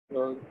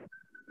Uh,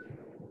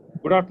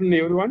 Good afternoon,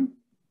 everyone.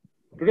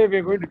 Today we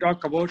are going to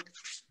talk about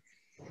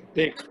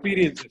the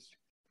experiences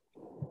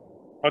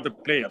of the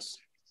players.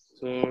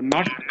 So,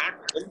 not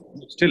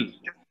still,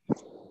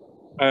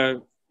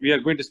 we are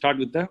going to start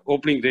with the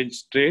opening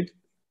range trade.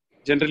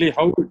 Generally,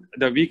 how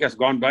the week has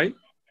gone by,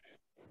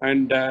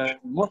 and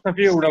most of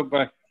you would have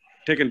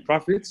taken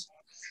profits.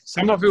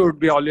 Some of you would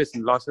be always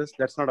in losses.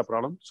 That's not a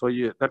problem. So,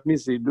 that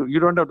means you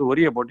don't have to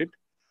worry about it.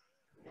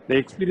 The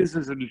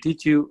experiences will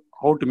teach you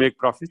how to make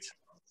profits.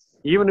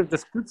 Even if the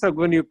splits are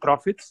giving you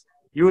profits,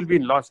 you will be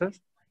in losses.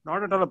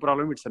 Not at all a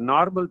problem. It's a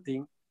normal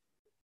thing,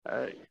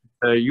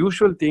 the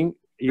usual thing.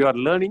 You are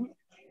learning,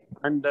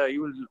 and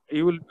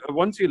you will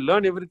once you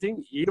learn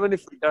everything. Even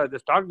if the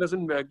stock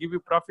doesn't give you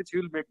profits,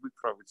 you will make big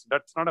profits.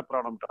 That's not a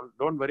problem at all.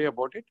 Don't worry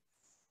about it.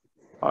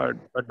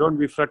 But don't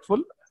be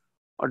fretful,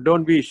 or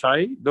don't be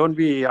shy. Don't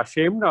be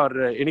ashamed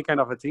or any kind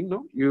of a thing.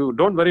 No, you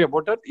don't worry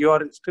about it. You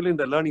are still in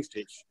the learning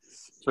stage,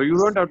 so you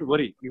don't have to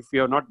worry if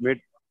you have not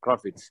made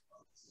profits.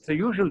 It's a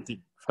usual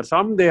thing. For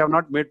some, they have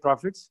not made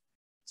profits.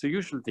 It's a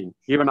usual thing.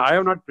 Even I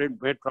have not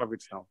made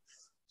profits now.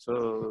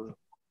 So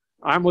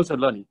I'm also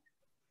learning.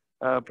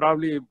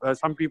 Probably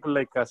some people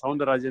like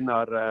Soundarajan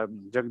or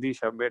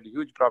Jagdish have made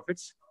huge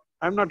profits.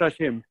 I'm not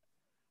ashamed.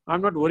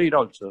 I'm not worried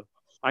also.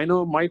 I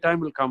know my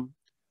time will come.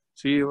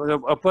 See,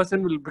 a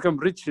person will become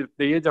rich at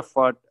the age of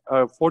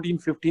 14,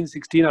 15,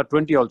 16 or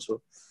 20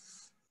 also.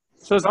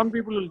 So some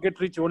people will get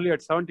rich only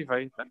at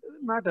 75. That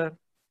doesn't matter.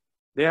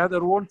 They have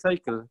their own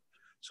cycle.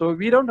 So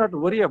we don't have to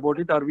worry about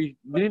it, or we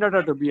not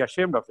have to be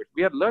ashamed of it.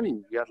 We are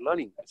learning. We are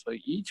learning. So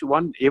each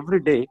one, every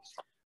day,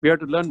 we have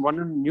to learn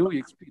one new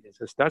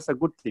experiences. That's a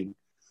good thing.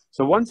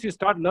 So once you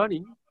start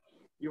learning,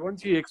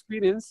 once you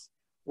experience,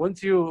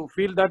 once you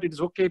feel that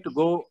it's okay to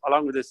go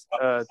along with this,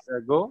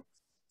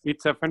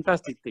 it's a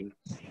fantastic thing.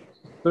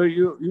 So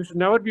you should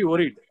never be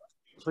worried.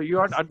 So you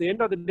are, at the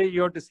end of the day,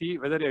 you have to see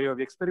whether you have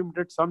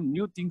experimented some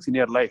new things in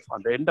your life.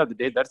 At the end of the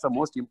day, that's the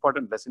most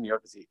important lesson you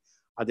have to see.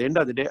 At the end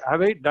of the day,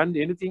 have I done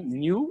anything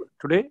new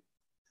today?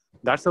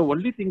 That's the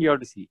only thing you have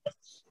to see.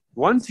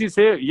 Once you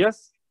say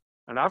yes,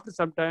 and after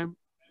some time,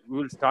 we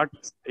will start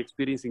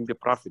experiencing the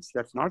profits.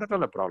 That's not at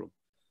all a problem.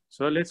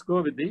 So let's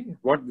go with the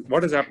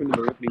what has happened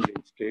in the opening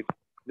range trade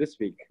this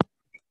week.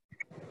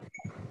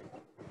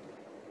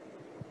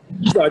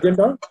 The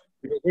agenda,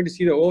 we are going to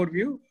see the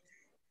overview,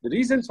 the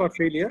reasons for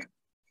failure,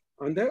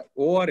 and the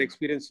OR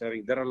experience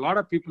sharing. There are a lot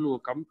of people who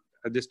come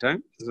at this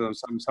time. So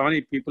some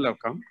 7-8 people have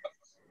come.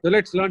 So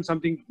let's learn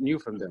something new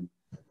from them.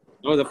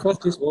 Now the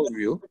first is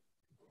overview.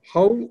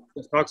 How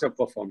the stocks have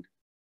performed.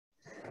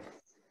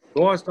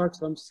 OR stocks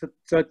from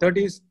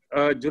 30th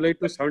July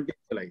to 17th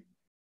July.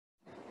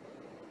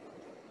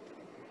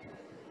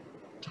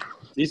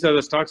 These are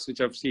the stocks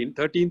which I've seen.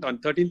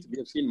 13th, we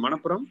have seen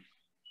Manappuram.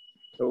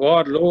 The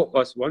OR low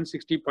was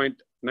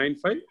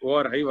 160.95.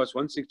 OR high was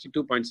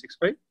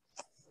 162.65.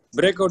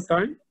 Breakout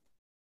time.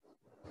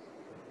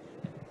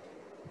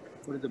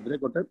 What is the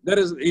breakout time?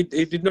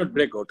 It did not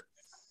break out.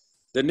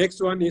 The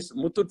next one is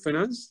Muthoot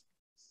Finance.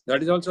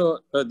 That is also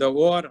the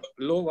OR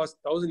low was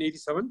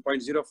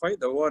 1087.05.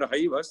 The OR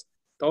high was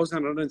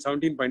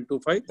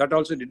 1117.25. That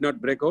also did not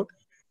break out.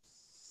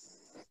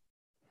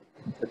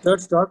 The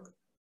third stock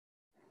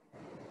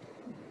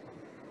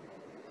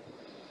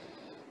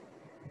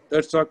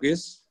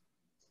is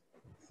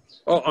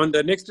on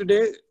the next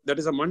day, that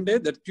is a Monday.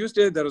 That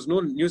Tuesday there was no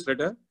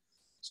newsletter,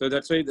 so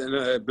that's why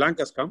the blank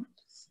has come.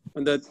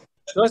 On the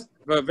first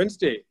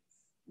Wednesday,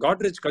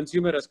 Godrej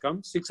Consumer has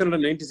come.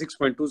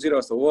 696.20 was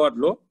the OR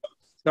low.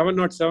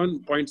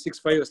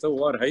 707.65 was the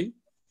OR high.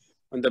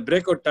 And the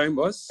breakout time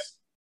was,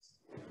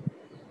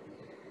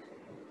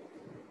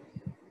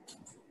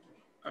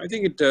 I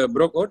think it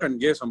broke out and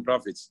gave some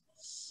profits.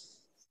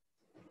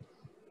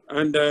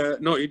 And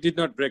no, it did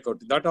not break out.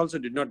 That also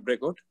did not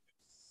break out.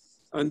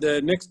 And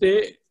the next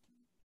day,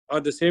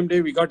 or the same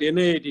day, we got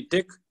NIIT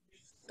Tech.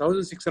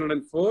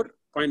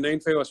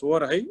 1604.95 was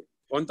OR high.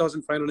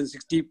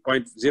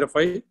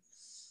 1560.05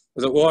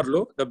 was the OR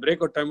low. The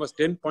breakout time was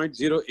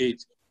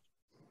 10.08.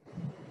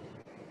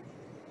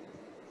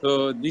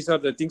 So these are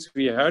the things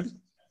we had.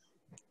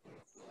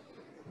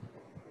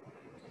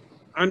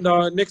 And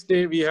next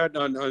day we had,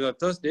 on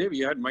Thursday,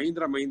 we had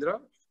Mahindra.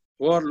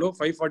 OR low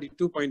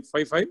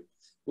 542.55.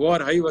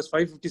 OR high was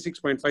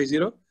 556.50.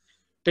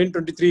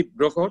 1023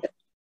 broke out.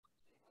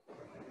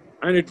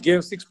 And it gave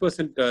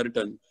 6%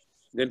 return.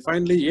 Then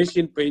finally,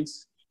 Asian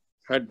Paints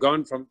had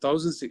gone from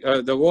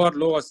the OR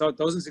low was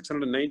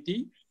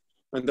 1690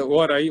 and the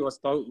OR high was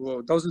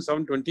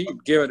 1720.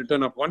 It gave a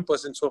return of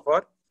 1% so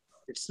far.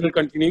 It's still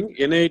continuing.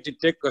 NIIT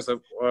Tech was a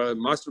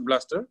master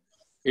blaster.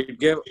 It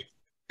gave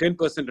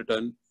 10%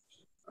 return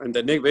and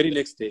the very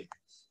next day.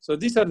 So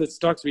these are the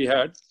stocks we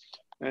had,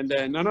 and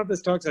none of the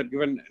stocks had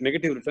given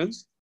negative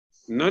returns.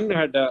 None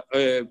had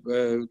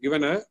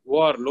given a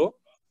OR low.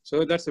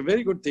 So that's a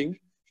very good thing.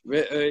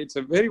 It's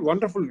a very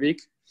wonderful week.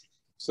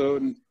 So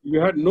you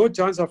had no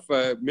chance of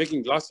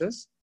making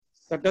losses.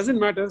 That doesn't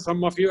matter.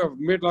 Some of you have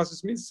made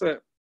losses, means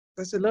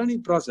that's a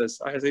learning process.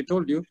 As I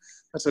told you,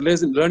 that's a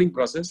learning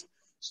process.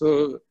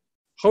 So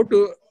how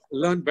to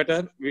learn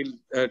better, we'll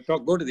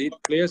go to the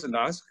players and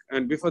ask.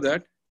 And before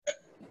that,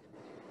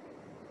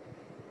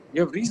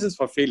 you have reasons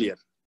for failure.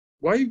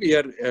 Why we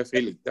are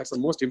failing? That's the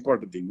most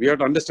important thing. We have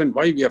to understand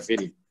why we are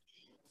failing.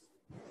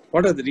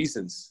 What are the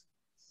reasons?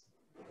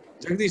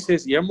 Jagdish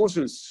says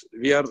emotions.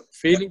 We are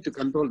failing to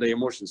control the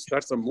emotions.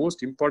 That's the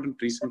most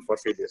important reason for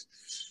failures.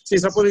 See,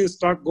 suppose your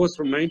stock goes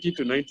from 90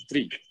 to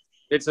 93.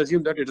 Let's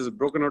assume that it is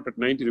broken out at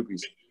 90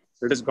 rupees.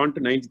 It has gone to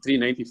 93,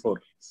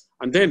 94.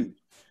 And then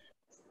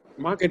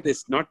market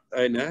is not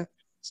in a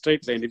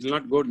straight line. It will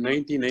not go to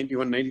 90,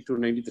 91, 92,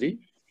 93.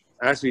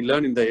 As we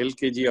learn in the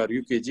LKG or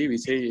UKG, we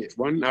say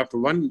one after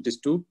one it is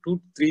two,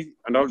 3,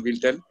 and all we'll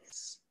tell.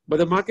 But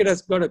the market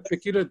has got a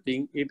peculiar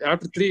thing.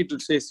 After 3, it will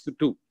say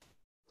 2.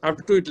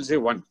 After 2, it will say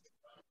 1.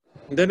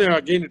 And then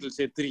again, it will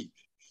say 3.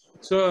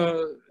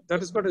 So that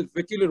has got a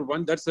peculiar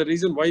one. That's the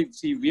reason why,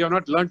 see, we have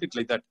not learned it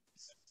like that.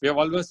 We have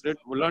always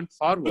learned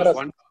forward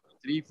 1,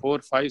 3, 4,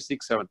 5,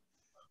 6, 7.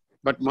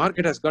 But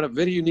market has got a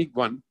very unique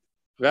one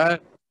where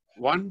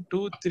 1,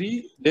 2,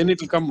 3, then it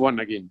will come 1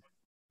 again.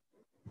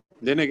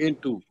 Then again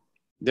 2.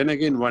 Then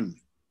again 1.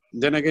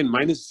 Then again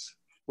minus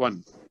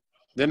 1.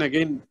 Then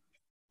again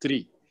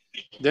 3.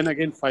 Then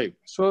again 5.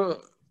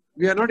 So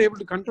we are not able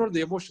to control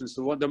the emotions.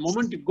 So the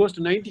moment it goes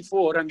to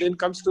 94 and then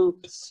comes to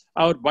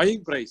our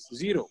buying price,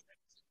 0.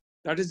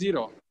 That is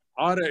 0.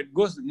 Or it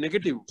goes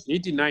negative,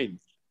 89.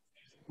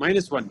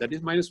 Minus 1. That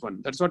is minus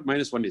 1. That's what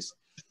minus 1 is.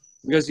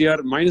 Because you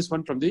are minus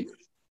 1 from the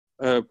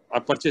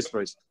purchase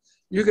price.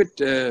 You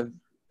get a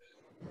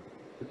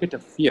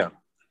fear.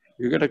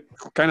 You get a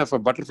kind of a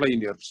butterfly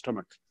in your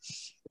stomach.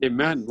 Hey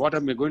man, what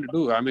am I going to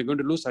do? Am I going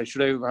to lose?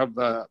 Should I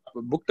have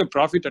booked a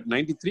profit at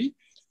 93?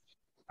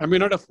 Am I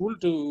not a fool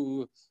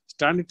to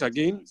stand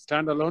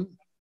alone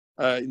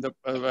and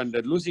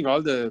losing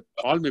all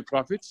my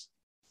profits?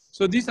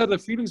 So these are the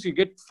feelings you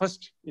get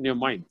first in your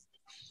mind.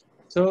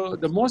 So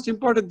the most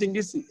important thing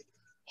is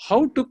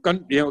how to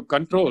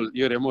control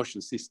your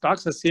emotions. See,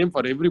 stocks are same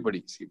for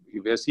everybody. See,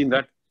 we have seen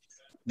that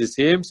the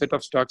same set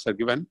of stocks are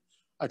given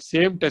at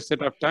same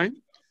set of time,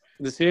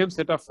 the same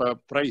set of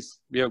price.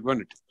 We have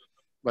given it.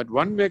 But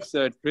one makes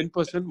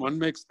 10%, one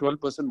makes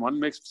 12%, one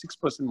makes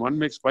 6%, one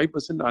makes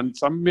 5%, and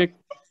some make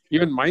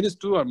even minus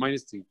 2 or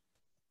minus 3.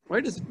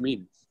 Why does it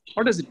mean?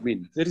 What does it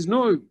mean? There is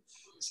no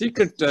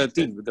secret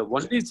thing. The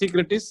only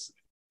secret is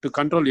to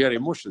control your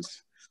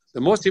emotions.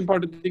 The most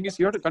important thing is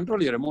you have to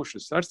control your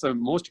emotions. That's the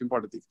most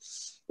important thing.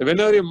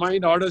 Whenever your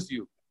mind orders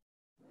you,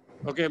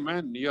 okay,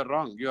 man, you're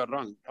wrong, you're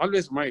wrong.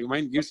 Always my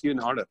mind gives you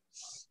an order.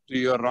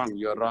 You're wrong,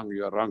 you're wrong,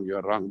 you're wrong,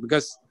 you're wrong.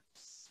 Because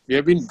we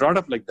have been brought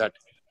up like that.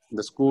 In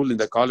the school, in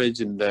the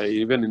college,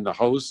 even in the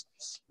house,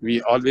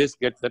 we always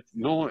get that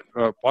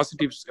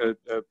positives.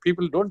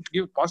 People don't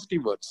give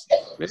positive words.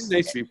 Very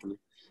nice people.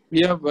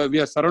 We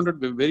are surrounded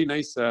by very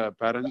nice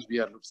parents. We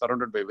are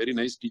surrounded by very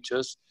nice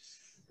teachers.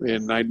 We are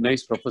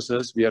nice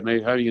professors. We are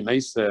having a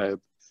nice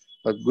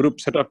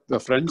group set of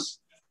friends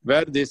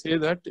where they say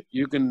that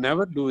you can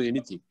never do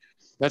anything.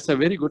 That's a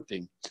very good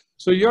thing.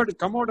 So you have to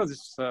come out of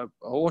this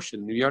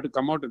ocean. You have to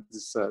come out of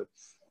this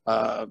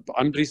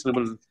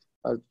unreasonable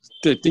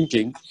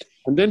thinking,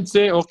 and then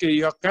say, okay,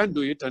 you can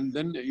do it, and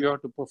then you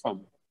have to perform.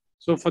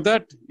 So for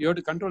that, you have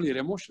to control your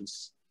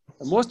emotions.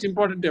 The most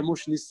important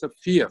emotion is the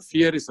fear.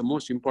 Fear is the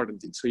most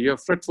important thing. So you are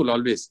fretful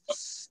always.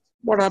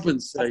 What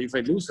happens if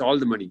I lose all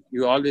the money?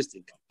 You always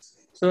think.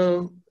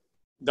 So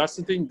that's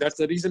the thing. That's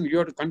the reason you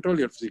have to control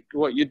your physique.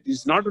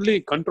 It's not only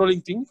a controlling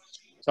thing.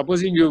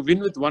 Supposing you win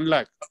with 1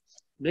 lakh.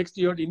 Next,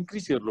 you have to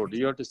increase your load.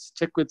 You have to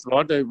check with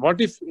what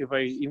if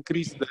I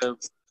increase the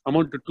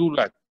amount to 2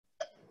 lakh?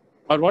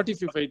 Or what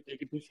if I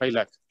take it to 5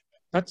 lakh?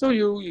 That's how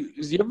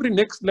every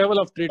next level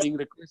of trading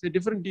requires a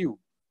different view.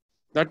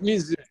 That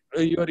means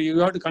you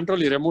have to control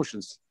your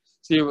emotions.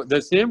 See, the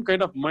same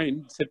kind of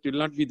mindset will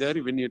not be there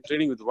when you're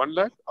trading with 1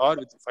 lakh or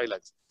with 5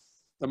 lakhs.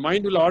 The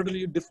mind will order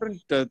you different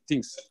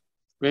things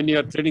when you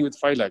are trading with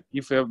 5 lakh.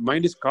 If your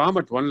mind is calm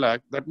at 1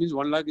 lakh, that means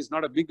 1 lakh is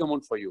not a big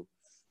amount for you.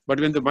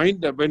 But when the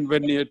mind,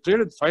 when you trade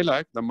with 5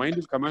 lakh, the mind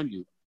will command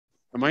you.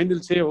 The mind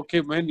will say,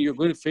 okay, man, you're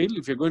going to fail.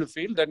 If you're going to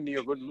fail, then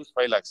you're going to lose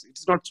 5 lakhs.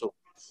 It's not so.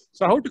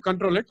 So how to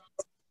control it?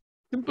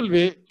 Simple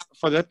way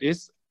for that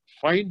is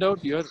find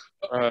out your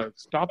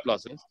stop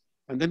losses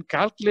and then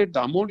calculate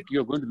the amount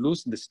you're going to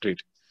lose in this trade.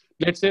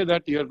 Let's say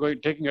that you're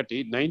taking at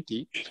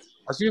 90.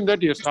 Assume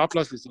that your stop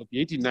loss is at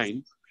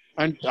 89,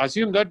 and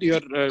assume that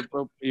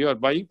you are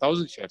buying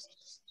 1,000 shares.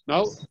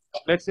 Now,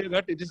 let's say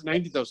that it is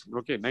 90,000.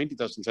 Okay,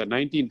 90,000. So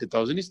 90 into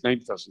 1,000 is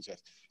 90,000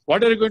 shares.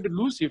 What are you going to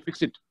lose? You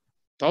fix it.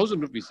 1,000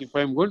 rupees. If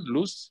I'm going to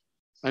lose,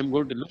 I'm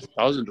going to lose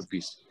 1,000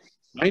 rupees.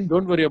 Fine,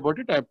 don't worry about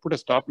it. I put a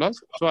stop loss,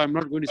 so I'm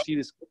not going to see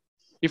this.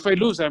 If I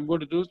lose, I'm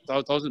going to lose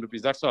 1,000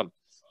 rupees. That's all.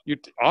 You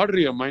order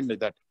your mind like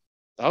that.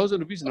 1,000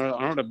 rupees is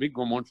not a big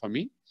amount for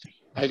me.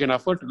 I can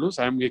afford to lose.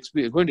 I'm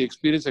going to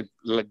experience a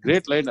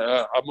great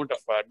amount of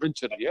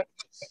adventure here.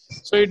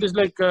 So it is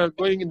like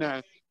going in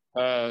a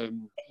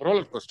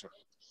roller coaster,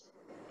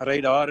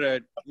 right? Or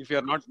if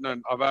you're not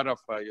aware of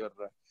your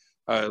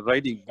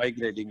bike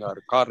riding or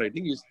car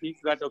riding, you think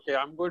that, okay,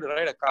 I'm going to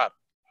ride a car.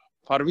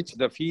 for which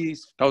the fee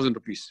is 1,000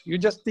 rupees. You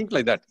just think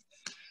like that.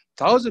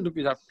 1,000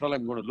 rupees after all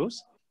I'm going to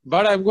lose,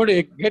 but I'm going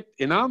to get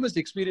enormous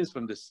experience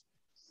from this.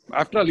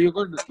 After all, you're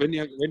going to, when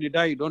you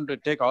die, you don't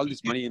take all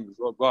this money and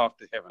go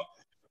after heaven.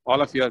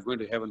 All of you are going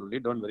to heaven only.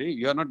 Don't worry.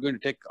 You are not going to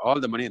take all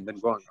the money and then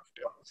go on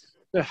after.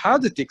 So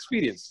have that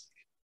experience.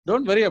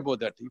 Don't worry about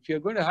that. If you're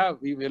going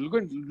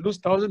to lose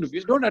 1,000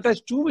 rupees, don't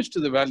attach too much to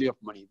the value of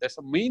money. That's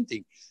the main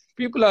thing.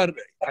 People are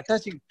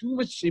attaching too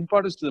much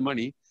importance to the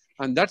money,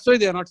 and that's why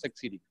they are not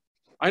succeeding.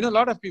 I know a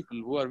lot of people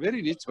who are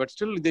very rich, but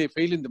still they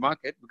fail in the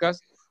market because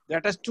they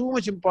attach too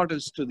much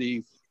importance to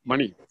the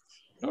money.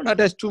 Don't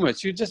attach too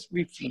much. You just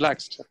be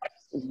relaxed.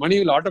 Money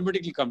will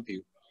automatically come to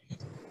you.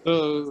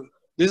 So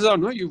this is how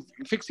you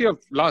fix your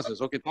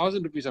losses. Okay,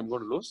 1,000 rupees I'm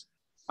going to lose,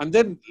 and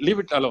then leave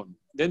it alone.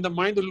 Then the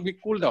mind will be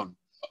cooled down.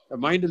 The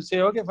mind will say,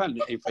 okay, fine.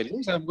 If I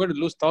lose, I'm going to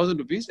lose 1,000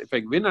 rupees. If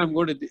I win, I'm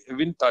going to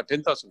win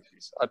 10,000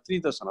 rupees, or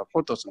 3,000, or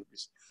 4,000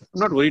 rupees. I'm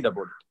not worried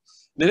about it.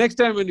 The next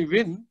time when you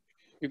win,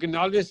 you can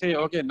always say,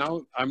 okay,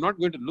 now I'm not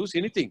going to lose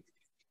anything.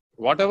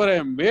 Whatever I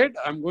have made,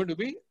 I'm going to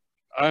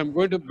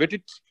bet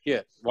it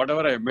here.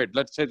 Whatever I have made,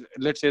 let's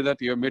say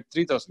that you have made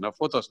 3,000 or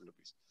 4,000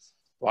 rupees.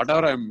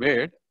 Whatever I have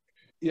made,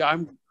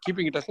 I'm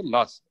keeping it as a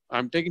loss.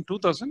 I'm taking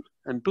 2,000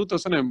 and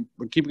 2,000 I'm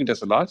keeping it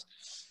as a loss.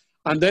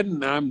 And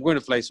then I'm going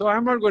to fly. So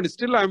I'm not going to,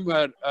 still I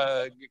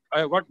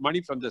got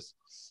money from this.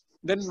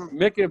 Then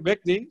make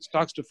the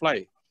stocks to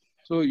fly.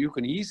 So you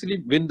can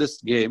easily win this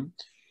game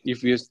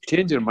if you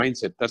change your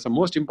mindset. That's the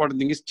most important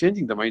thing, is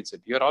changing the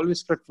mindset. You're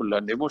always fretful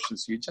and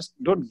emotions. You just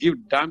don't give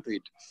damn to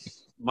it.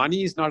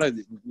 Money is not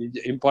an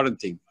important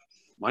thing.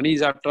 Money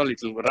is, after all, it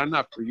will run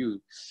after you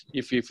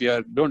if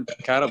you don't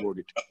care about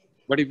it.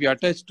 But if you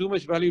attach too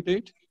much value to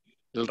it,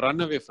 it will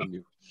run away from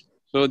you.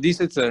 So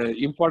this is an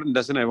important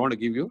lesson I want to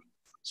give you.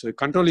 So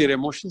control your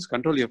emotions,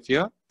 control your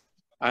fear.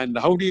 And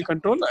how do you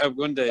control? I've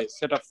given the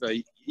set of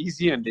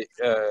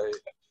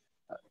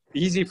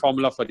easy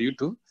formula for you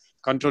to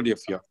control your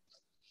fear.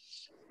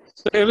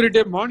 So every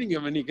day morning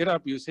when you get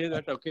up, you say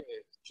that, okay,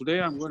 today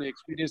I'm going to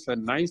experience the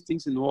nice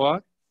things in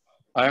OR.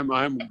 I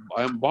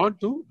am born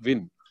to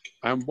win.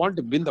 I am born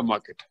to win the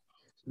market.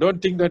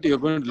 Don't think that you're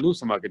going to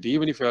lose the market.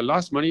 Even if you have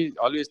lost money,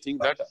 always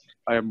think that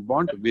I am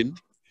born to win.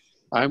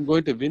 I am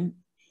going to win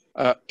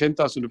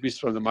 10,000 rupees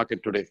from the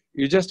market today.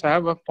 You just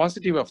have a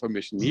positive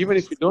affirmation. Even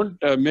if you don't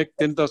make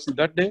 10,000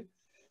 that day,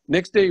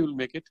 next day you will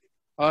make it,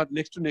 or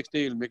next to next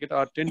day you'll make it,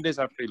 or 10 days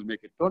after you'll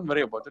make it. Don't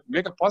worry about it.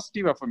 Make a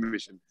positive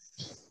affirmation.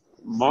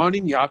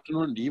 Morning,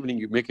 afternoon, and evening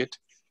you make it.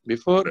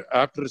 Before,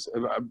 after,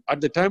 at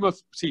the time of,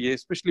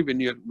 especially when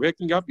you're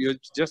waking up, you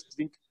just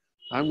think,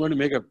 I'm going to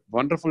make a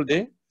wonderful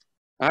day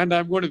and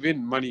I'm going to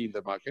win money in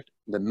the market.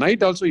 The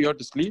night also you have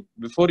to sleep.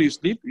 Before you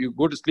sleep, you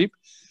go to sleep,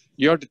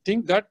 you have to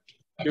think that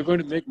you're going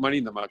to make money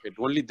in the market.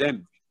 Only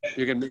then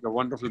you can make a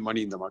wonderful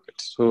money in the market.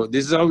 So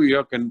this is how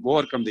you can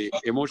overcome the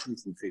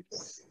emotions in faith.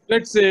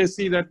 Let's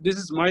see that this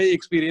is my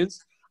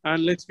experience,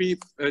 and let's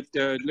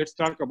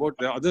talk about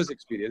the others'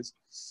 experience.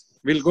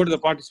 We'll go to the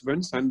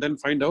participants and then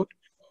find out.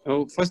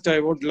 First, I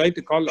would like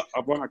to call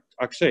upon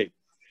Akshay.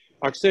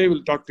 Akshay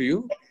will talk to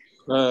you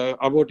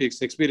about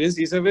his experience.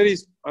 He's a very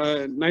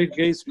nice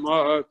guy.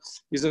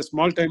 He's a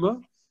small timer,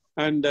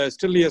 and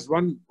still he has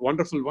one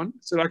wonderful one.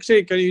 So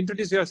Akshay, can you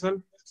introduce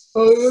yourself? I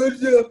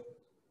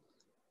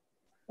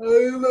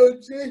am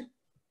Akshay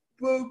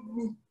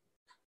from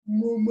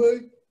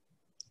Mumbai.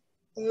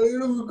 I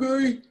am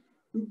going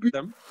to be.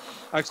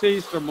 Akshay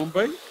is from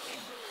Mumbai.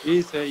 He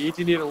is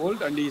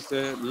 18-year-old and he's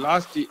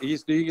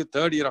he's doing a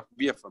third year of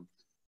BFM.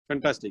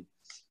 Fantastic.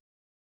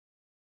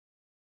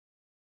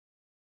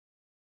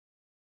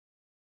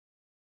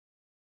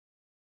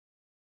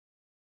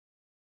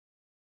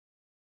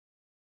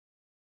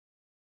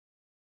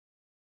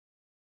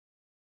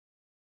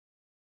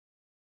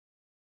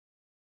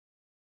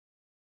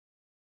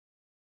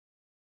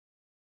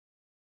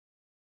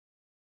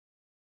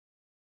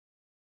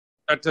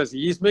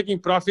 He's making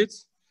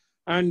profits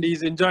and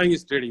he's enjoying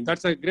his trading.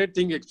 That's a great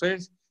thing, Akshay.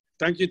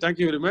 Thank you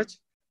very much.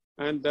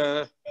 And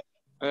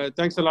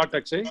thanks a lot,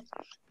 Akshay.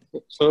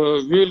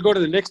 So we will go to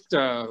the next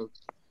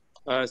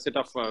set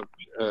of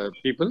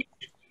people.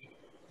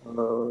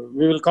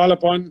 We will call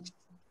upon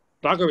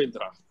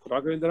Raghavendra.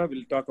 Raghavendra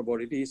will talk about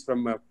it. He's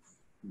from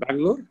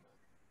Bangalore.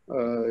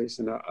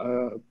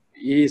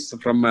 He's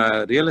from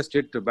a real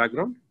estate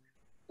background.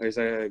 He's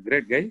a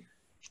great guy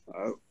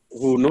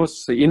who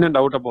knows in and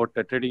out about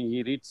trading.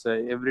 He reads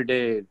every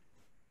day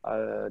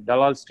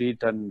Dalal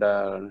Street and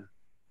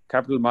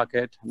Capital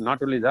Market.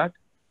 Not only that,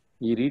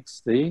 he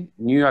reads the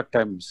New York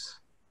Times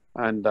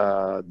and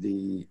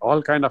the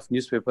all kind of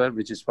newspaper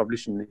which is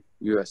published in the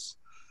US.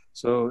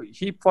 So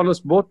he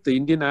follows both the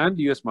Indian and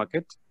US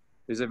market.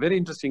 He's a very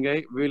interesting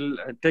guy. We'll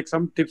take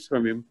some tips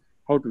from him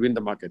how to win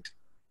the market.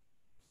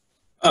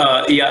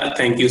 Yeah,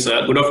 thank you,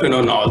 sir. Good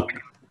afternoon, all.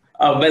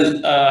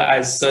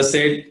 As sir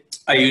said,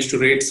 I used to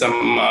read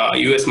some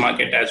US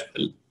market as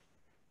well.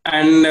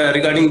 And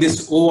regarding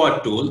this OR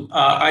tool,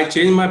 I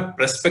changed my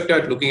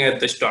perspective at looking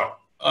at the stock.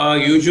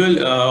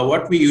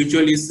 What we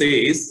usually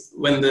say is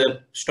when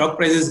the stock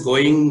price is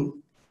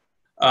going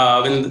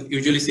when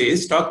usually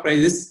says stock price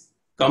is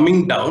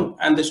coming down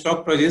and the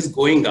stock price is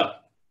going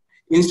up.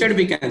 Instead,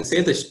 we can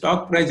say the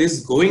stock price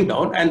is going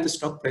down and the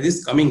stock price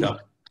is coming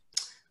up.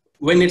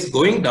 When it's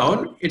going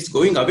down, it's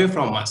going away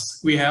from us.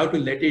 We have to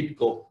let it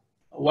go.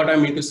 What I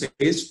mean to say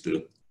is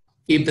to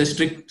keep the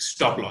strict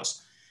stop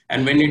loss.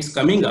 And when it's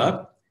coming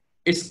up,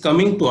 it's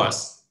coming to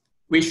us.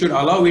 We should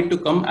allow it to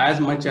come as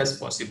much as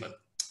possible.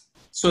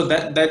 So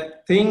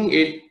that thing,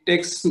 it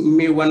takes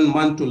me 1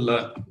 month to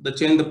learn, the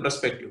change the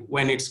perspective.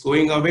 When it's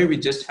going away, we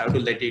just have to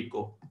let it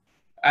go.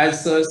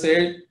 As Sir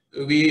said,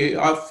 we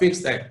are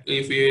fixed that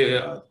if we,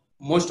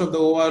 most of the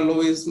OR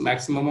low is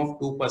maximum of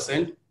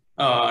 2%,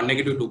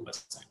 negative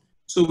 2%.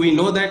 So we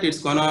know that it's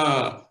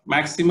gonna,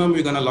 maximum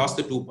we're gonna lose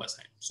the 2%.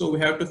 So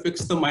we have to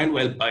fix the mind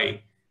while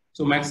buying.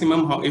 So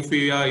maximum, if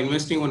we are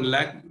investing on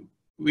lakh,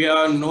 we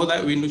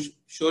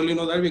surely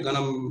know that we're gonna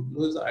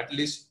lose at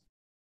least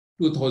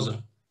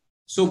 2,000.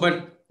 So,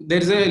 but there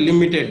is a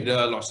limited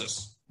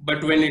losses.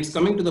 But when it's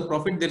coming to the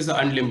profit, there is an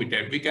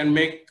unlimited. We can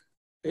make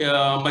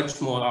much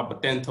more,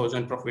 up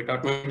 10,000 profit or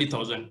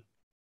 20,000.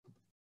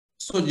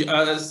 So,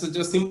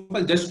 just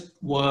simple, just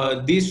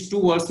these two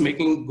words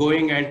making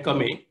going and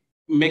coming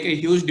make a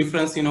huge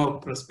difference in our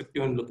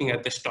perspective in looking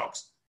at the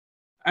stocks.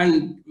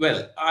 And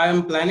well, I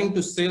am planning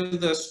to sell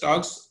the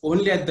stocks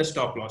only at the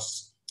stop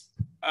loss.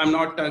 I'm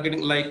not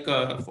targeting like,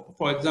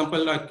 for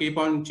example, I keep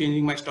on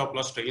changing my stop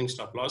loss, trading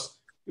stop loss.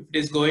 If it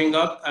is going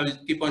up, I will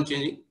keep on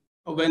changing.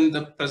 When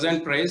the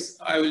present price,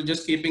 I will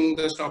just keeping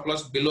the stop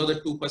loss below the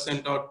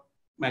 2% or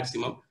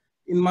maximum.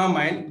 In my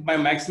mind, my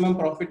maximum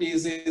profit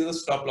is a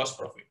stop loss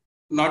profit,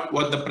 not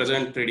what the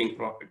present trading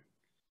profit.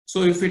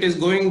 So if it is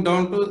going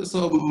down to,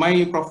 so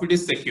my profit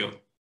is secure.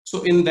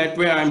 So in that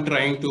way, I'm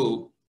trying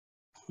to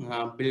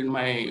build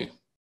my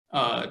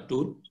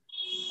tool.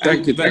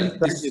 Thank you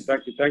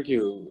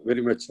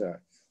very much.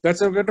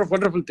 That's a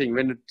wonderful thing.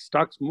 When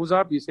stocks moves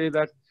up, you say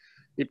that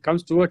it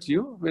comes towards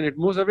you. When it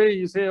moves away,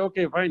 you say,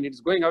 okay, fine, it's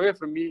going away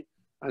from me,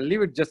 and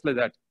leave it just like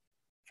that.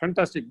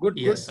 Fantastic. Good.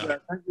 Yes, good.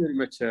 Thank you very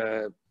much,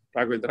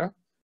 Raghavendra.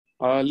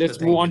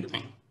 Let's move on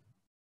to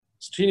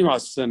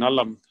Srinivas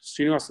Nallam.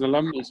 Srinivas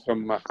Nallam is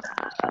from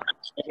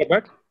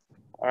Hyderabad,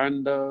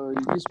 and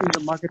he's been in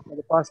the market for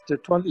the past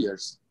 12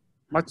 years.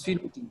 Much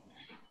senior.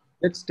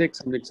 Let's take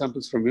some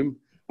examples from him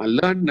and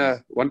learn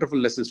wonderful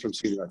lessons from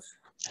Srinivas.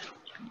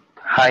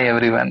 Hi,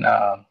 everyone.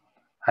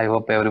 I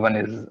hope everyone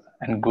is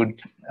in good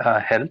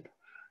health.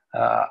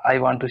 I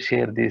want to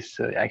share this.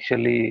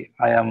 Actually,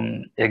 I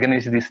am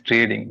against this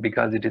trading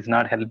because it is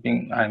not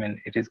helping. I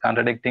mean, it is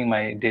contradicting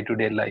my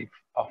day-to-day life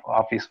of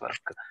office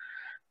work.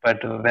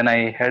 But when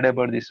I heard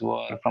about this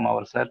war from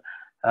our sir,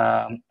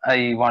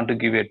 I want to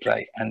give it a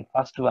try. And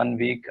first 1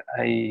 week,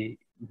 I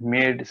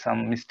made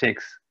some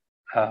mistakes.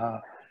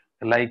 The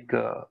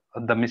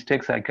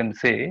mistakes I can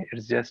say,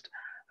 it's just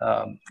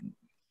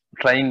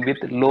trying with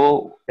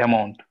low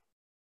amount.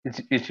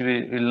 Which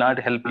will not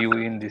help you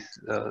in this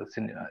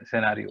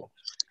scenario.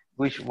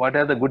 What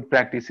are the good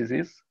practices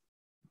is,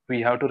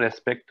 we have to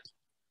respect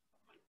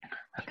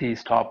the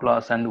stop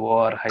loss and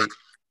OR high,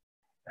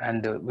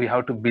 and we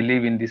have to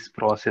believe in this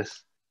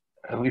process.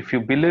 If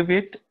you believe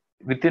it,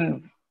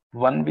 within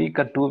 1 week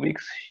or 2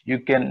 weeks,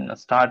 you can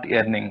start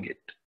earning it.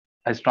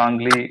 I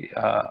strongly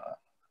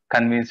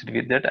convinced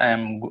with that. I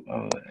am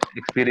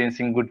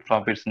experiencing good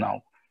profits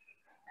now.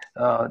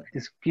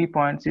 This key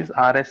points is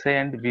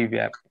RSI and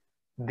VWAP.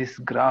 This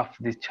graph,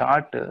 this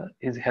chart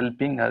is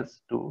helping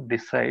us to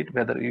decide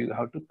whether you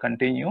have to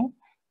continue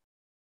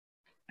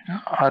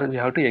or you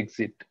have to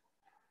exit.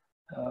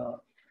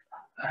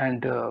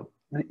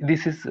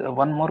 This is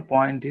one more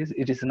point is,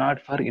 it is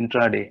not for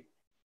intraday.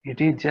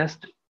 It is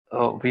just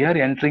we are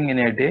entering in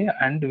a day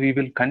and we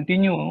will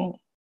continue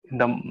in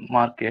the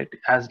market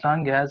as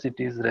long as it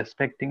is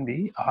respecting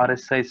the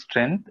RSI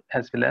strength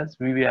as well as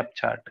VWAP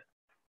chart.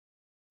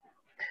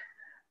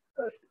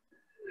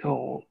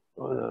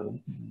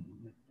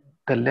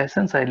 The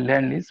lessons I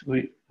learned is,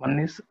 one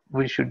is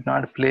we should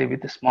not play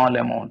with a small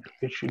amount.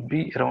 It should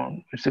be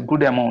around, it's a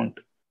good amount.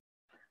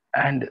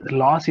 And the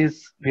loss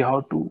is, we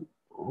have to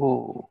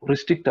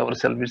restrict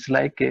ourselves. It's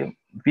like a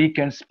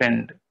weekend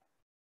spend.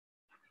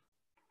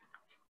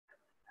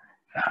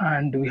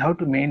 And we have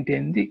to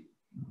maintain the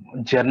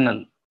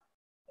journal,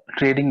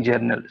 trading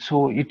journal.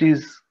 So it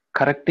is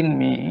correcting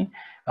me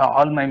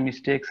all my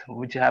mistakes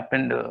which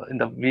happened in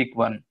the week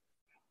 1.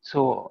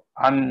 So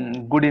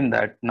I'm good in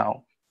that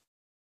now.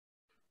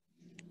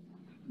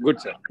 Good,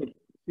 sir.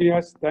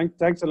 Yes,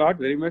 thanks a lot,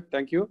 very much.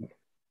 Thank you.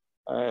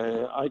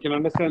 I can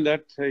understand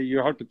that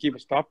you have to keep a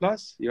stop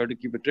loss. You have to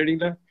keep a trading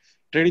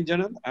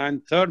journal.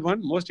 And third one,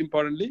 most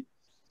importantly,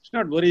 should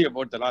not worry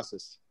about the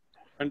losses.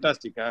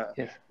 Fantastic.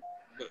 Yes.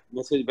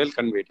 Message well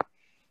conveyed.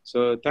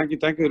 So thank you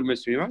very much,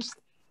 Srinivas.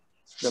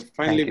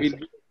 Finally,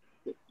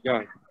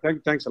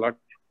 thanks a lot.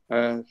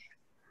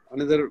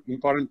 Another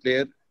important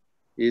player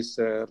is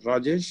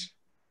Rajesh.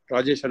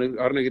 Rajesh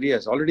Arunagiri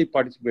has already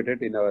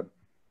participated in our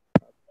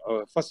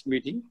first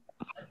meeting.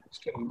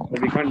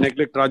 We can't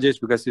neglect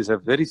Rajesh because he's a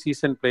very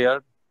seasoned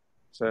player.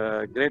 He's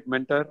a great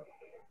mentor.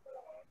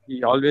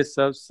 He always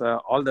serves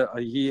all the.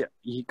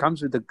 He comes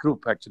with a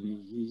group actually.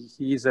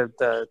 He is at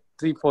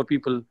 3-4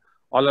 people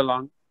all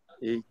along.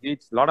 He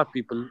meets a lot of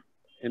people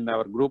in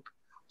our group.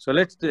 So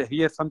let's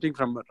hear something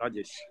from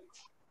Rajesh.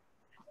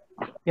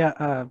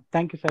 Yeah,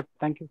 thank you, sir.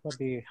 Thank you for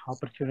the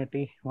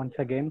opportunity once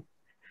again,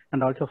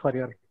 and also for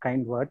your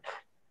kind words.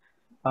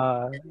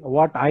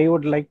 What I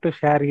would like to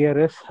share here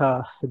is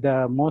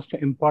the most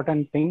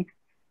important thing,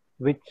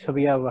 which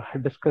we have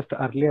discussed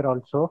earlier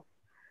also.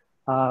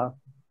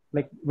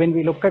 Like when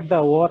we look at the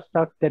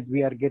overstock that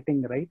we are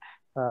getting, right?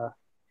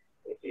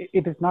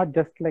 It is not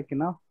just like,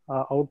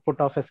 output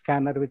of a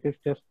scanner which is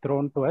just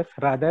thrown to us.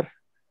 Rather,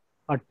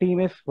 a team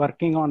is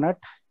working on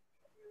it,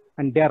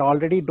 and they are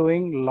already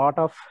doing a lot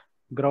of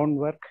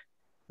groundwork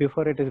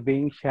before it is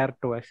being shared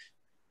to us.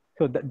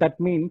 So that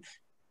means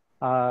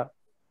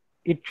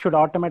it should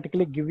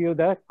automatically give you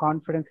the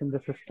confidence in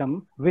the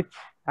system, which,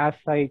 as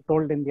I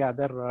told in the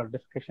other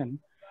discussion,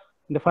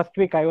 in the first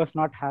week I was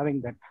not having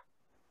that.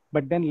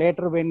 But then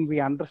later, when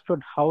we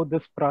understood how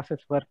this process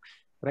works,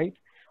 right,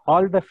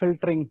 all the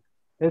filtering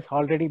is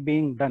already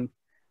being done,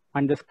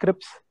 and the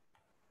scripts,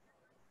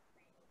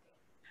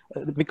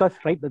 because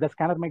right, the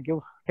scanner may give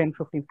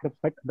 10-15 scripts,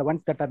 but the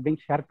ones that are being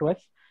shared to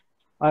us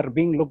are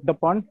being looked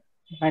upon,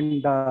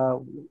 and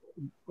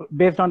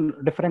based on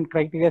different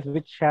criteria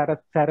which Sarah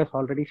has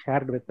already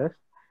shared with us,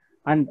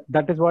 and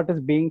that is what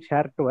is being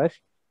shared to us.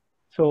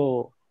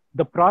 So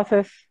the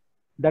process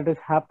that is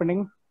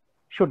happening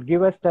should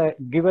give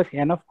us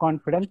enough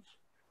confidence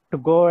to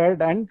go ahead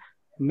and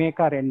make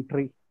our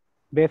entry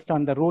based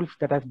on the rules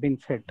that has been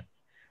set.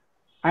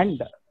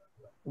 And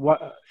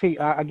see,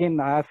 again,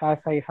 as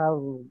I have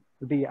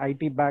the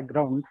IT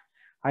background,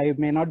 I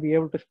may not be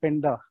able to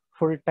spend the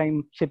full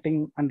time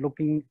sitting and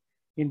looking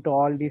into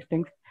all these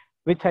things,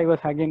 which I was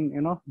again,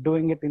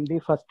 doing it in the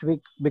first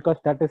week, because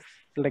that is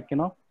like,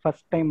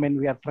 first time when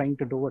we are trying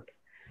to do it.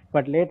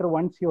 But later,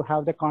 once you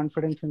have the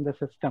confidence in the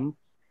system,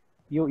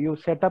 you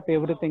set up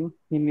everything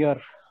in your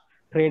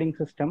trading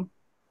system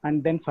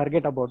and then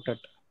forget about it.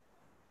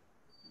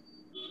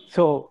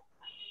 So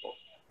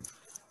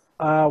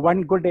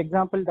one good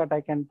example that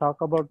I can talk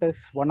about is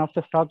one of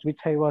the stocks which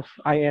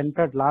I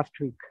entered last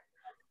week,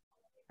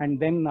 and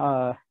then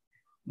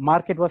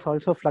market was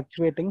also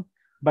fluctuating,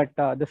 but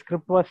the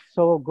script was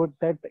so good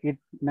that it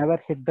never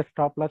hit the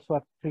stop loss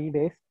for 3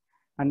 days,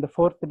 and the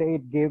 4th day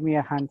it gave me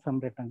a handsome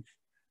returns.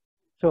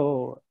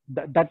 So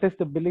that is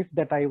the belief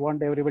that I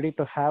want everybody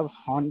to have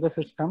on the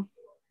system,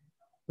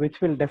 which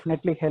will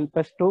definitely help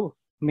us to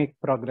make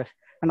progress.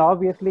 And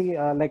obviously,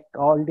 like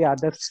all the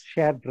others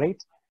shared,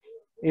 right,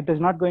 it is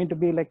not going to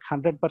be like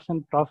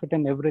 100% profit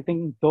and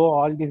everything, though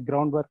all this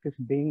groundwork is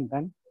being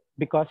done,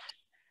 because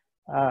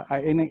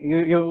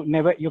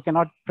you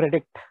cannot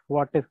predict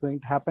what is going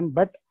to happen.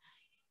 But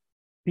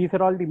these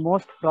are all the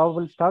most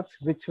probable stocks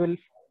which will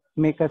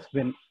make us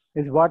win,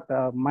 is what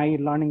my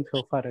learning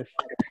so far is,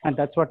 and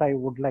that's what I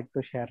would like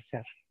to share,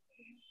 sir.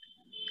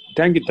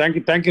 Thank you,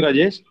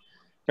 Rajesh.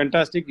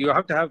 Fantastic. You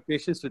have to have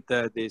patience with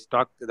the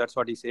stock. That's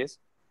what he says.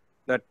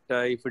 That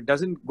if it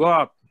doesn't go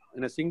up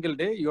in a single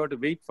day, you have to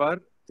wait for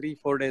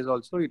 3-4 days.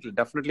 Also, it will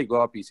definitely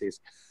go up, he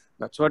says.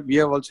 That's what we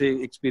have also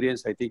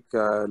experienced. I think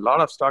a lot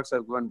of stocks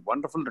have given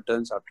wonderful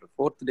returns after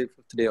 4th day,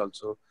 5th day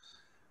also,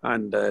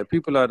 and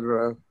people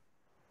are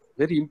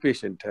very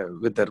impatient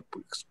with their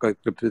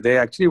crypto. They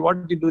actually,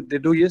 what they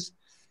do is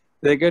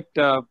they get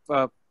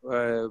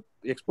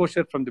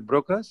exposure from the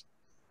brokers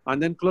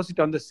and then close it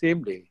on the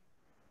same day.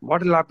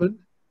 What will happen?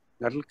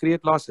 That will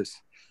create losses.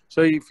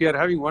 So if you are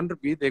having 1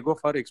 rupee, they go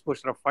for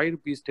exposure of 5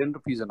 rupees, 10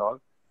 rupees and all.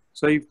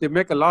 So if they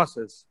make a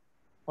losses,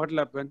 what will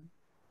happen?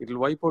 It will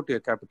wipe out your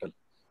capital.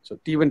 So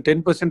even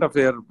 10% of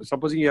your,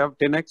 supposing you have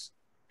 10x,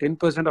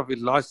 10% of your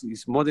loss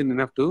is more than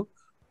enough to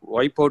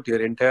wipe out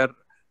your entire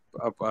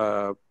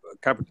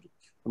capital.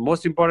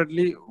 Most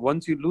importantly,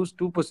 once you lose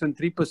 2%,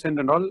 3%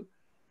 and all,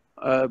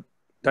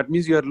 that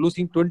means you are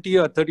losing 20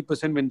 or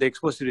 30% when the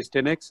exposure is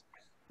 10x.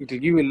 It will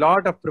give you a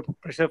lot of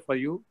pressure for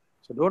you.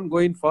 So don't go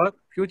in for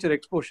future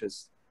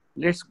exposures.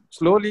 Let's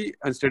slowly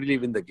and steadily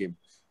win the game.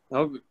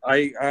 Now,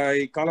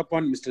 I call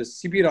upon Mr.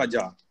 CB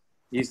Raja.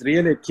 He's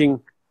really a king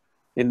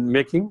in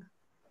making.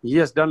 He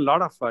has done a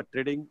lot of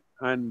trading,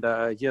 and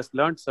he has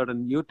learned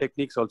certain new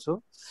techniques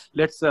also.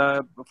 Let's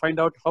find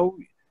out how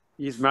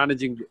he's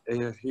managing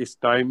his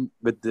time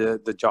with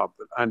the job,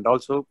 and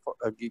also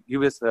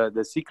give us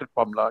the secret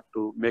formula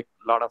to make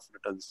a lot of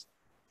returns.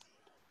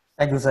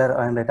 Thank you, sir,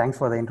 and thanks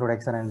for the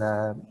introduction, and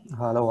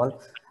hello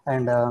all.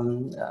 And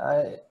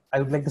I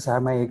would like to share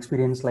my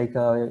experience. Like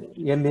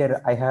earlier,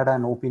 I had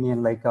an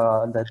opinion like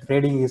the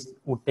trading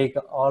would take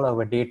all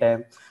our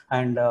data,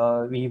 and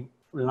we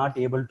will not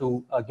able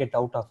to get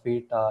out of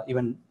it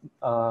even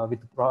with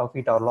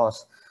profit or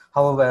loss.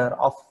 However,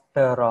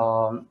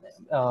 after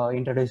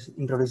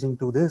introducing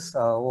to this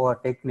OR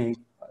technique,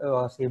 I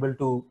was able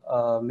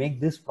to make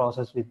this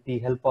process with the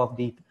help of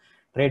the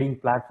trading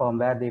platform,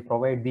 where they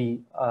provide the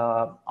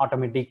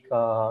automatic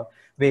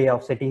way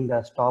of setting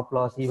the stop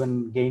loss,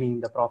 even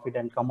gaining the profit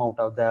and come out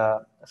of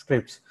the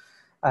scripts.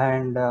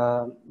 And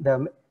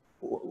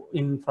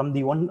from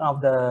the one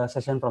of the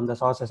session, from the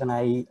SAW session,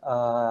 I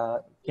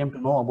came to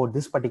know about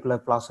this particular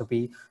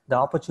philosophy. The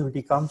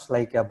opportunity comes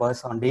like a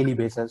bus on daily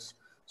basis.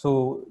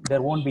 So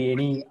there won't be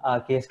any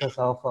cases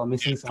of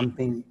missing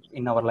something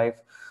in our life.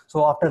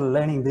 So after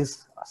learning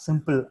this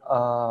simple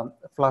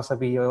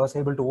philosophy, I was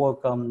able to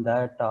overcome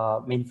that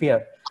main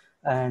fear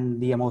and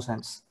the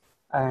emotions.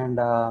 And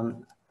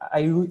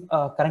I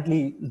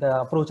currently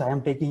the approach I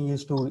am taking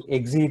is to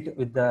exit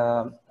with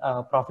the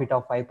profit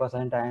of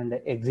 5% and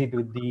exit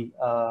with the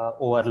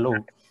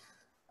overload.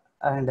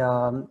 And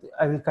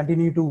I will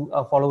continue to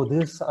follow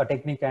this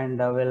technique, and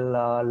will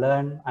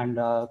learn and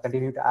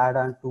continue to add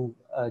on to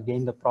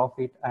gain the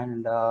profit.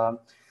 And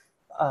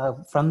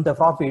from the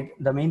profit,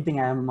 the main thing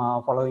I am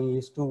following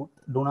is to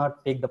do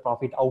not take the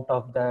profit out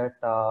of that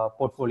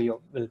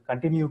portfolio. Will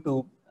continue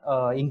to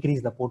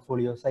increase the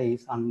portfolio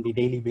size on the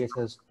daily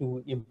basis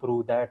to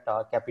improve that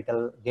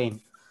capital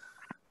gain.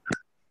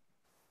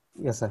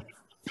 Yes, sir.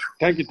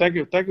 Thank you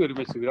very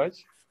much, Siviraj.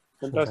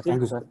 Fantastic.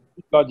 Thank you, sir.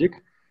 Logic.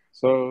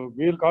 So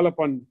we will call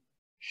upon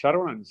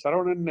Saravanan.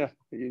 Saravanan,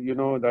 you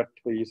know that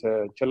he's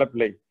a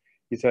Chalaplay.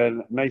 He's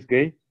a nice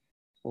guy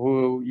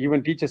who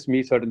even teaches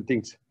me certain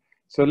things.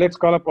 So let's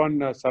call upon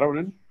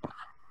Saravanan,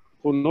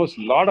 who knows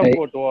a lot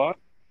about OR.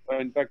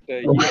 In fact,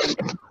 he has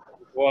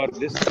OR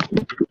list,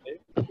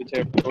 which I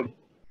have told,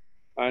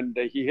 and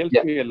he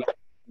helps me a lot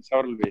in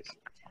several ways.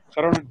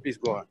 Saravanan, please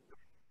go on.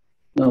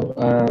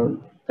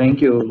 No,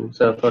 thank you,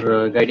 sir,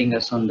 for guiding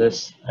us on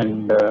this.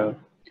 And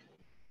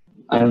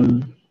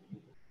I'm,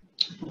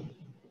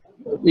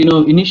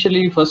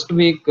 initially first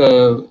week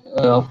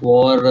of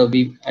war,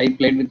 I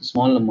played with a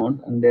small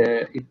amount, and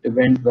it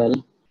went well.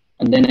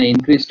 And then I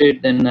increased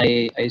it. Then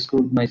I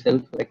screwed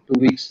myself. Like 2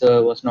 weeks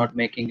was not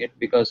making it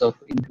because of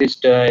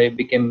increased. I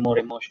became more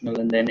emotional,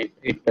 and then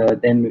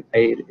then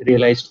I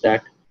realized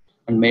that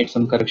and made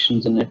some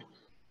corrections in it.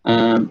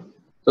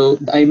 So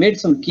I made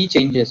some key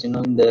changes, in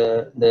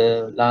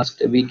the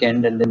last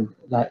weekend and then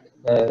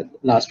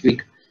last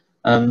week.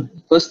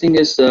 First thing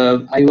is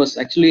I was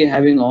actually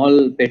having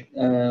all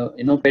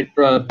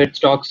pet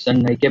stocks,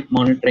 and I kept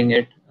monitoring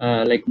it,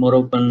 like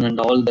Moropen and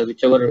all the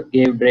whichever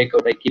gave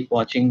breakout. I keep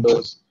watching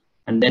those,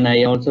 and then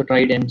I also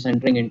tried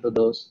centering into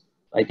those.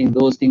 I think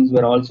those things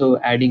were also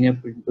adding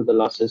up into the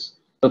losses.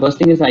 The first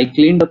thing is I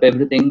cleaned up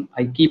everything.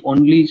 I keep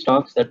only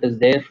stocks that is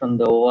there from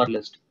the OR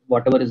list,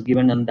 whatever is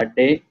given on that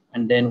day,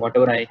 and then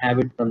whatever I have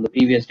it from the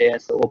previous day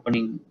as the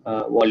opening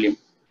volume.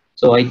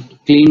 So I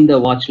cleaned the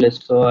watch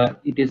list. So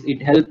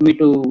it helped me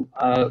to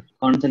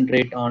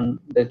concentrate on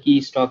the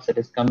key stocks that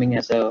is coming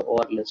as a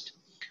OR list.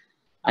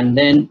 And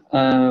then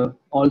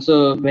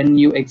also when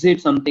you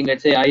exit something,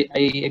 let's say I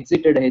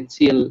exited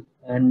HCL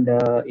and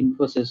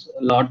Infosys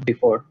a lot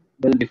before,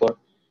 well before.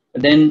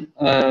 But then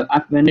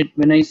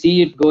when I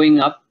see it going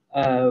up,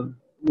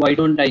 why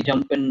don't I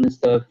jump in is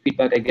the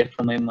feedback I get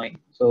from my mind.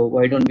 So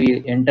why don't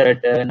we enter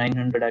at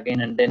 900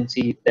 again and then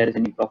see if there is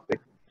any profit.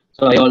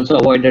 So I also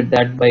avoided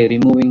that by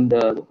removing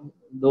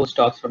those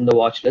stocks from the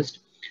watch list.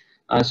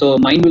 So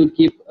mind will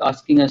keep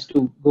asking us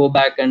to go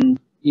back and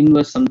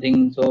invest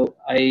something. So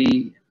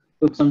I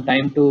took some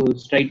time to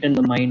straighten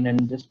the mind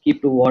and just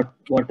keep to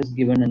what is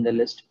given in the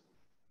list.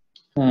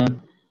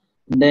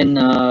 Then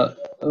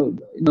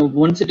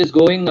once it is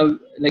going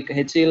like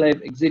HCL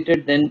I've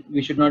exited, then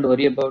we should not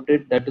worry about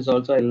it. That is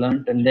also I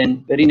learned. And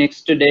then very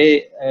next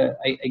day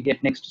I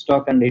get next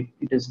stock, and it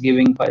is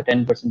giving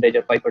 10%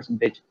 or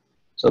 5%.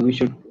 So we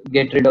should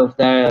get rid of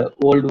the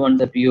old one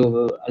that you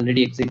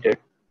already exited.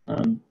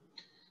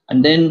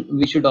 And then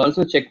we should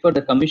also check for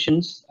the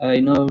commissions.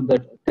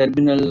 The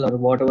terminal or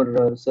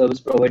whatever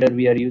service provider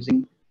we are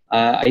using.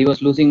 I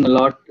was losing a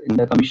lot in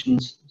the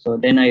commissions. So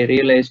then I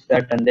realized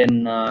that, and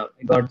then I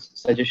got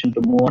suggestion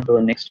to move on to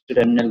the next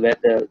terminal where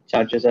the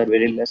charges are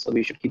very less. So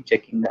we should keep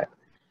checking that.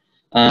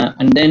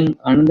 And then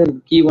another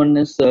key one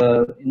is,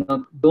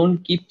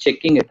 don't keep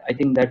checking it. I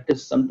think that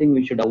is something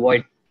we should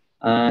avoid.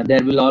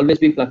 There will always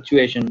be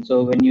fluctuation.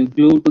 So when you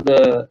glue to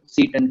the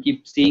seat and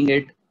keep seeing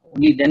it,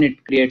 only then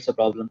it creates a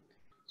problem.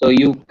 So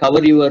you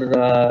cover your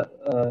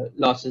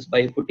losses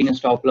by putting a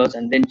stop loss,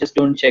 and then just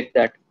don't check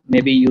that.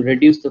 Maybe you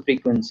reduce the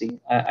frequency.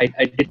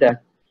 I did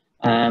that.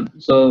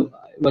 So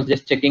I was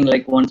just checking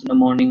like once in the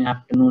morning,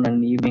 afternoon,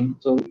 and evening.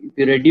 So if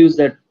you reduce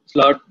that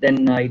slot,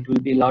 then it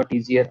will be a lot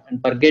easier,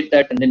 and forget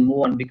that and then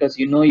move on, because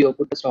you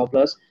put a stop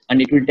loss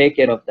and it will take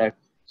care of that.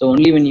 So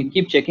only when you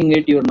keep checking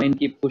it, your mind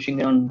keep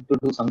pushing on to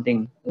do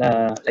something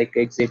like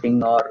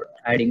exiting or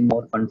adding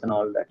more funds and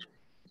all that.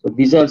 So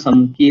these are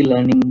some key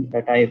learning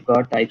that I've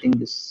got. I think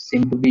this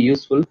seemed to be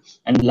useful.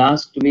 And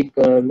last week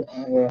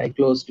I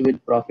closed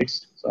with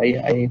profits. So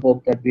I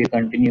hope that we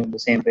continue the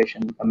same pace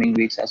in coming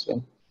weeks as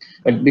well.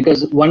 But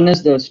because one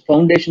is the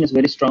foundation is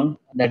very strong,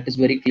 that is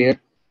very clear.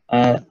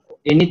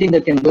 Anything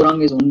that can go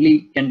wrong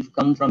can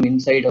come from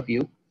inside of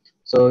you.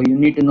 So you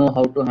need to know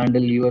how to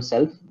handle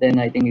yourself. Then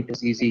I think it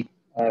is easy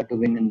to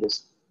win in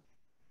this.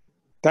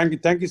 Thank you,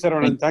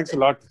 Saravanan. Thanks a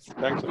lot.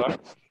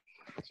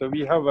 So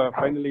we have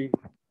finally,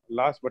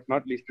 last but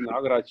not least,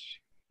 Nagaraj.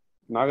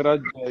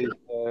 Nagaraj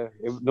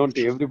is known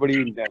to everybody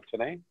in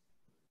Chennai.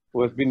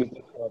 who has been with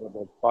us for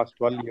about past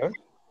 12 years.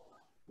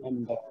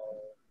 And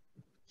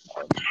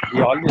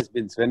he always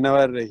wins.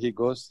 Whenever he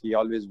goes, he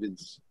always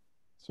wins.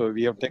 So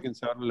we have taken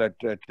several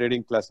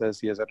trading classes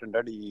he has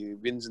attended. He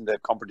wins in the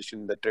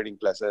competition, the trading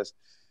classes.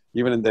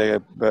 Even in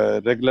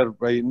the regular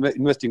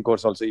investing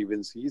course also he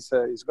wins. He's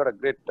got a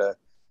great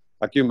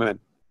acumen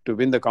to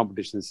win the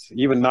competitions.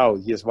 Even now,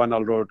 he has won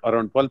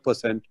around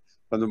 12%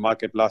 from the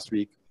market last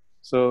week.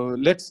 So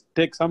let's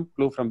take some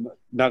clue from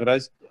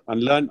Nagaraj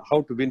and learn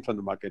how to win from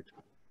the market.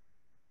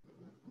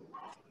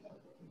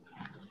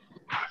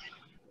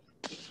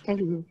 Thank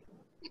you.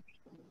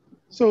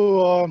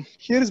 So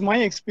here is my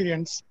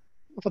experience.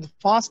 For the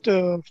past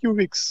few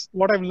weeks,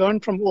 what I've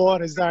learned from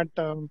OR is that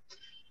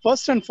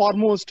first and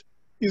foremost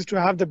is to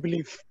have the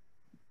belief.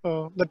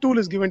 The tool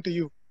is given to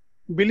you.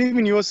 Believe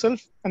in yourself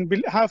and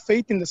have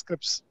faith in the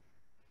scripts.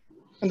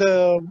 And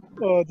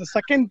the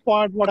second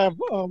part, what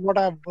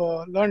I've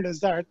learned is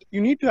that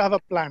you need to have a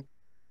plan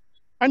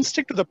and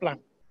stick to the plan.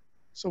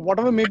 So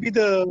whatever may be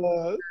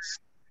the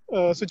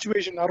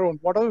situation around,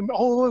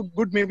 however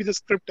good maybe the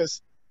script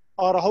is,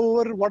 or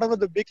however whatever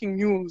the breaking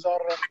news or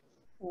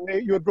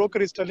your broker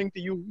is telling to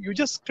you, you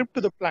just script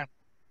to the plan,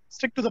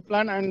 stick to the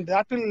plan, and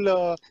that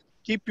will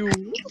keep you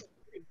in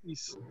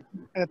peace.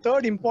 And the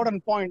third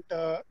important point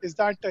is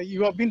that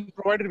you have been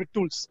provided with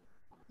tools.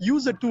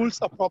 Use the tools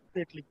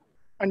appropriately,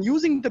 and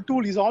using the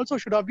tool is also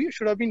should have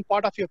been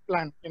part of your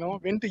plan. You know,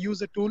 when to use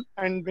the tool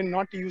and when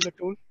not to use the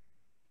tool,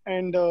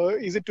 and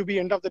is it to be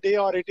end of the day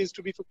or it is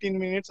to be 15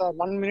 minutes or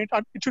 1 minute?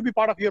 It should be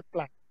part of your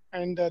plan,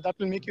 and that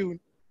will make you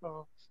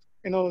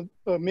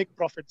make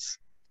profits.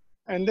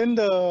 And then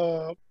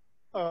the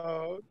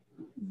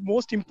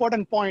most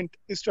important point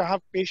is to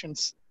have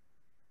patience.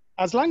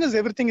 As long as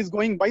everything is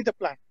going by the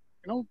plan,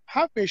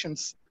 have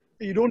patience.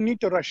 You don't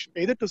need to rush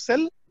either to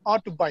sell or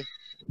to buy,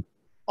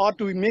 or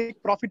to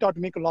make profit or to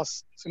make a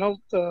loss. So,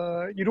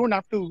 you don't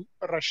have to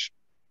rush.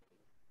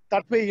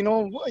 That way,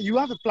 you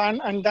have a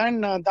plan, and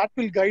then that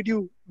will guide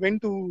you when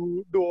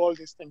to do all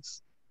these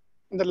things.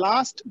 And the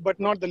last but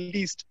not the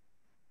least,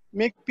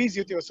 make peace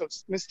with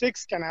yourselves.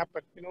 Mistakes can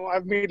happen.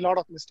 I've made a lot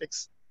of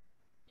mistakes.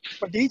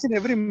 But each and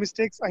every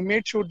mistakes, I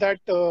made sure that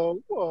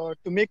to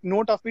make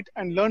note of it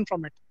and learn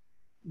from it.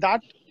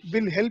 That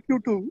will help you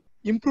to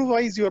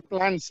improvise your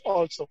plans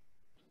also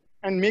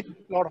and make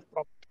a lot of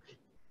profit.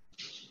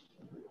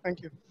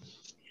 Thank you.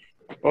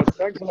 Oh,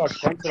 thanks a lot.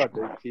 Thanks a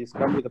lot. He's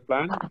come with a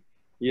plan.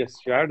 He has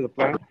shared the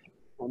plan,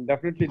 and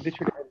definitely this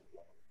should help.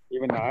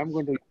 Even I'm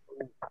going to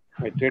improve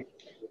my trade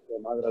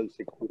with Nagaraj's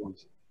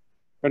experience.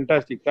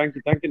 Fantastic. Thank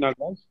you,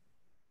 Nagaraj.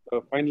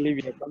 So finally,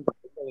 we have come to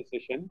the end of the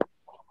session.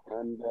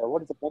 And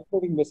what is the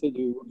concluding message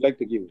you would like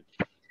to give?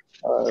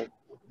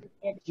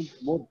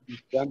 More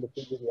than the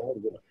thing that you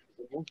have given.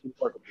 The most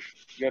important.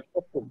 We are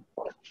trusted.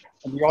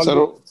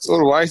 Sir,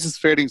 voice is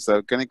fading,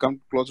 sir. Can you come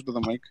closer to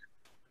the mic?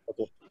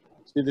 Okay.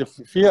 See, the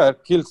fear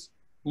kills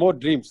more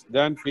dreams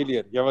than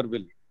failure ever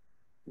will.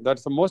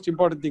 That's the most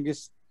important thing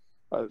is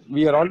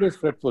we are always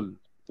fretful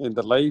in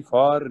the life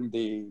or in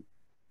the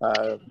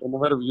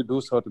whenever you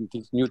do certain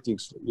things, new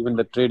things, even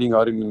the trading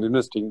or in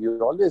investing, you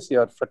always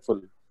are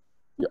fretful.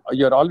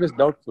 You're always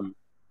doubtful.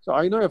 So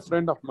I know a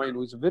friend of mine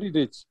who is very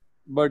rich,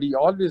 but he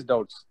always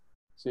doubts.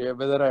 Say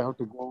whether I have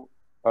to go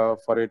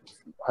for it,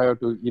 I have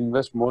to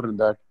invest more in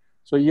that.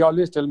 So he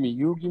always tell me,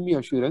 you give me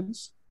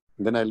assurance,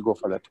 then I'll go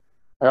for that.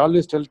 I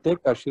always tell, take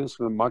assurance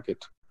from the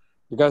market,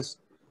 because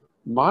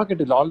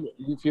market is all.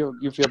 If you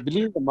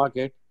believe the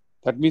market,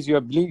 that means you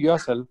are believing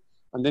yourself,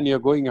 and then you are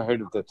going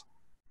ahead with it.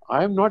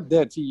 I am not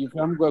there. See, if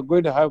I'm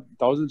going to have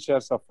 1,000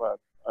 shares of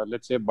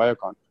let's say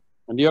Biocon,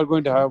 and you are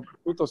going to have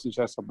 2,000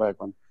 shares of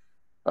Biocon.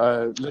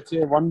 Let's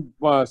say one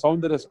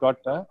Sounder has got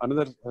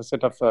another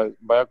set of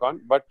Biocon,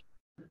 but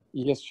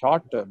he has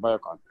short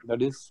Biocon.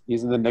 That is,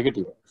 he's in the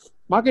negative.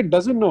 Market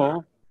doesn't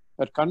know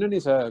that Kannan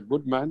is a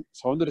good man,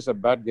 Sounder is a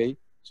bad guy,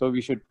 so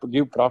we should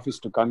give profits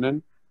to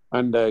Kannan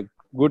and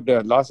good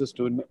losses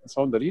to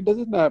Sounder. He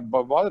doesn't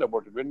bother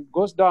about it. When it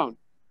goes down,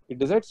 it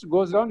decides to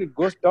goes down. It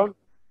goes down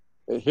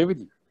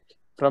heavily.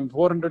 From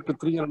 400 to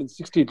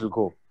 360, it will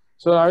go.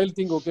 So I will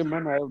think, okay,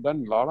 man, I have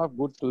done a lot of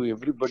good to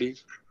everybody.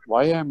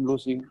 Why I am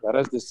losing?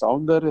 Whereas the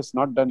Sounder has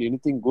not done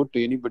anything good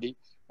to anybody,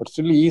 but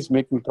still he is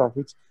making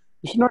profits.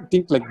 You should not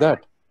think like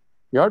that.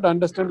 You have to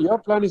understand your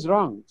plan is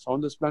wrong.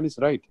 Sounder's plan is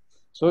right.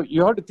 So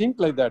you have to think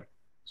like that.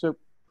 So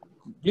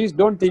please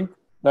don't think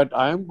that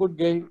I am good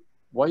guy.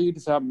 Why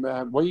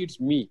it's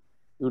me?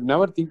 You would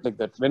never think like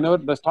that. Whenever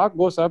the stock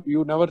goes up,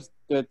 you never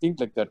think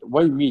like that.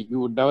 Why me? You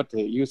would never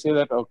think. You say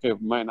that, okay,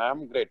 man, I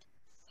am great.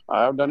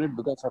 I have done it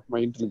because of my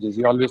intelligence.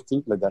 You always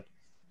think like that.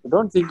 So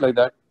don't think like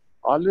that.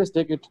 Always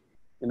take it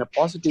in a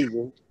positive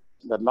way.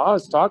 The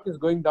stock is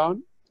going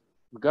down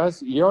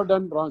because you have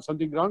done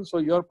something wrong, so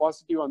you are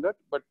positive on that.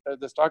 But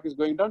the stock is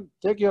going down.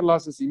 Take your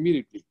losses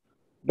immediately.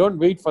 Don't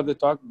wait for the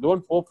stock.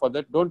 Don't hope for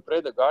that. Don't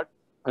pray the God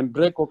and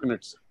break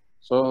coconuts.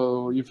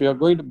 So if you are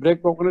going to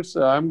break coconuts,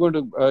 I'm going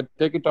to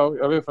take it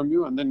away from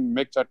you and then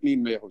make chutney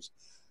in my house.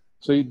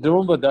 So you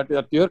remember that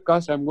at your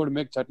cost, I'm going to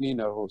make chutney in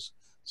our house.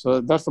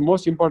 So that's the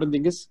most important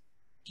thing is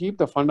keep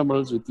the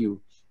fundamentals with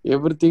you.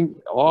 everything,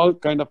 all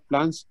kind of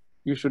plans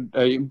you should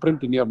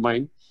imprint in your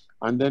mind,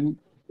 and then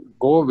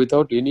go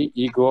without any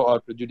ego or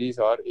prejudice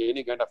or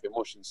any kind of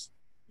emotions.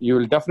 You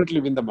will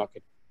definitely win the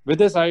market. With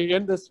this, I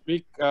end this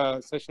week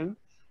session,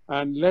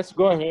 and let's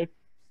go ahead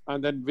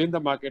and then win the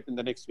market in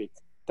the next week.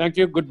 Thank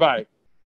you. Goodbye.